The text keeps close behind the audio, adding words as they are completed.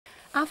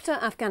After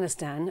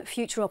Afghanistan,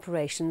 future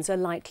operations are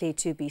likely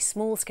to be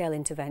small-scale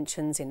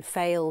interventions in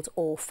failed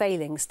or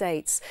failing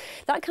states.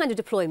 That kind of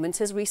deployment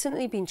has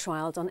recently been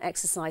trialled on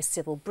Exercise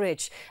Civil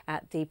Bridge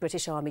at the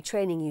British Army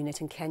Training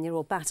Unit in Kenya,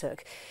 or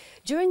BATUK.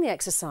 During the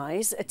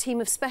exercise, a team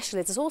of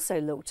specialists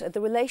also looked at the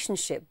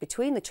relationship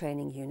between the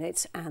training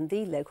unit and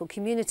the local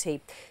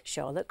community.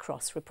 Charlotte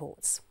Cross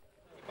reports.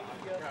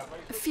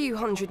 A few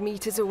hundred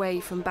metres away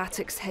from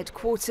BATUK's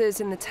headquarters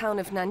in the town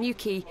of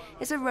Nanyuki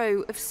is a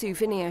row of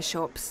souvenir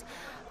shops.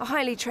 A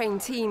highly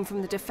trained team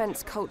from the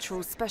Defence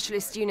Cultural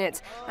Specialist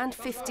Unit and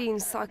 15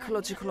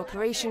 Psychological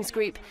Operations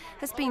Group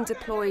has been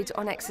deployed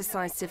on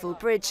Exercise Civil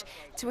Bridge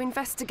to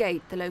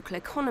investigate the local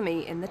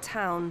economy in the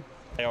town.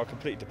 They are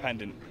completely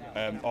dependent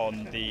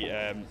on the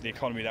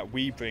economy that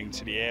we bring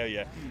to the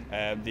area.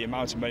 The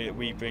amount of money that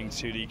we bring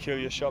to the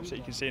curio shops that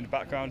you can see in the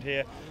background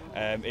here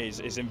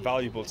is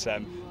invaluable to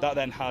them. That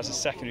then has a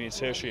secondary and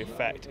tertiary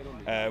effect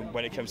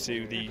when it comes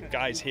to the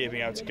guys here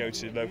being able to go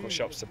to local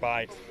shops to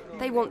buy.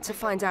 They want to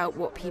find out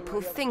what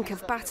people think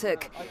of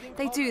BATUK.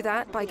 They do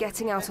that by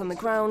getting out on the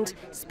ground,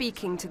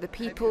 speaking to the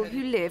people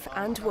who live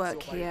and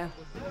work here.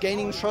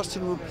 Gaining trust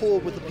and rapport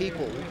with the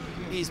people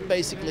is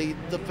basically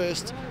the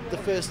first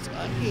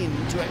in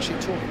to actually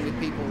talking with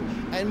people,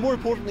 and more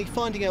importantly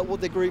finding out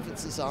what their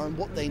grievances are and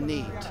what they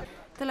need.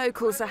 The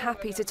locals are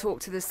happy to talk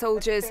to the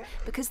soldiers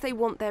because they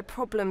want their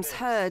problems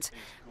heard.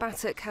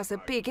 BATUK has a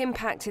big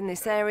impact in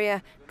this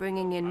area,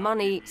 bringing in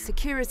money,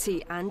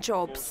 security and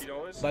jobs.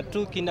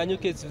 BATUK in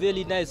Nanyuki is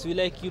really nice. We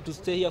like you to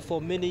stay here for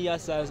many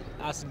years as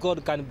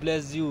God can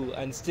bless you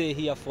and stay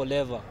here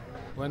forever.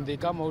 When they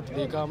come out,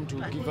 they come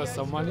to give us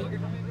some money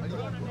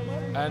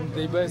and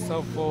they buy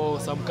some for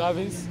some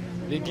carvings.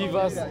 They give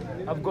us,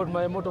 I've got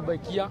my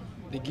motorbike here,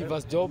 they give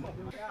us job.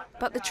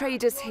 But the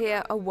traders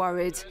here are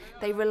worried.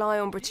 They rely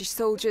on British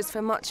soldiers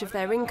for much of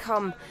their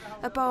income.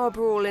 A bar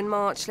brawl in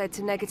March led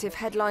to negative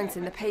headlines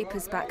in the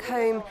papers back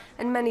home,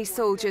 and many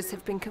soldiers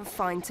have been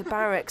confined to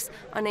barracks,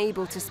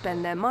 unable to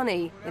spend their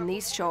money in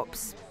these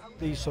shops.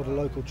 These sort of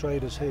local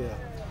traders here,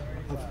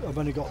 I've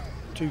only got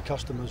two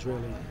customers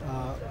really,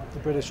 the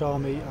British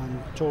Army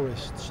and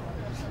tourists.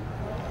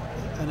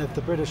 And if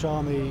the British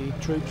Army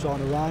troops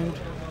aren't around,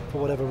 for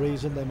whatever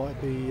reason, they might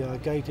be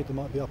gated, they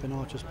might be up in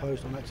Archer's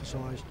Post on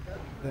exercise,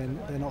 then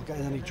they're not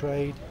getting any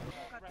trade.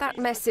 That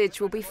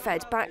message will be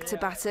fed back to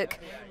BATUK.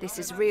 This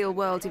is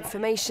real-world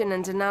information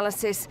and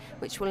analysis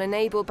which will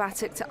enable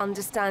BATUK to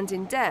understand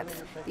in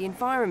depth the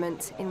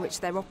environment in which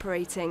they're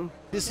operating.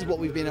 This is what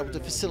we've been able to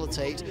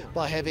facilitate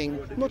by having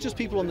not just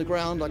people on the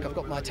ground, like I've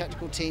got my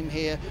tactical team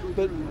here,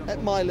 but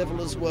at my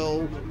level as well,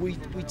 we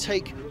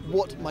take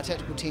what my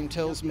tactical team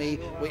tells me,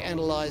 we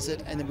analyse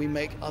it, and then we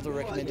make other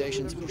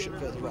recommendations and push it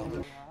further up.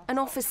 An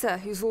officer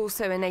who's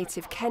also a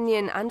native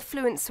Kenyan and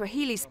fluent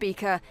Swahili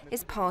speaker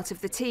is part of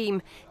the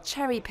team,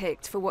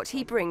 cherry-picked for what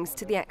he brings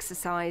to the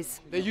exercise.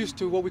 They're used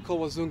to what we call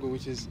wazungu,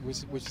 which is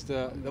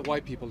the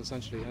white people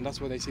essentially, and that's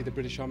where they see the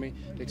British Army.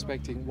 They're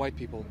expecting white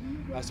people.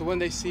 So when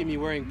they see me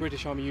wearing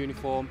British Army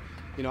uniform,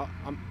 you know,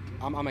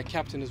 I'm a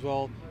captain as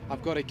well.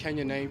 I've got a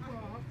Kenyan name.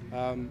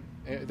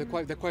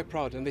 They're quite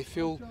proud, and they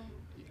feel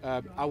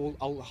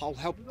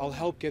I'll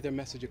help get their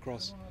message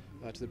across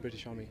to the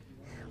British Army.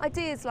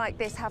 Ideas like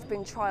this have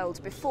been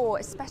trialled before,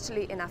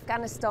 especially in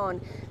Afghanistan.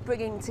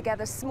 Bringing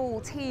together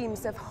small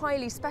teams of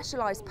highly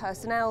specialised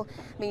personnel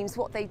means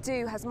what they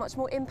do has much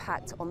more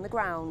impact on the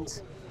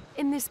ground.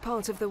 In this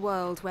part of the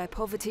world where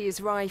poverty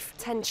is rife,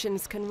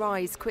 tensions can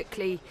rise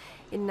quickly.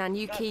 In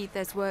Nanyuki,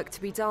 there's work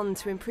to be done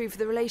to improve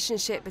the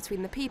relationship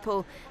between the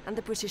people and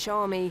the British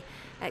Army.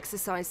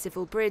 Exercise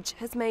Civil Bridge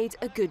has made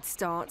a good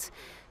start.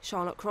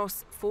 Charlotte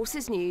Cross,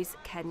 Forces News,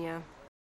 Kenya.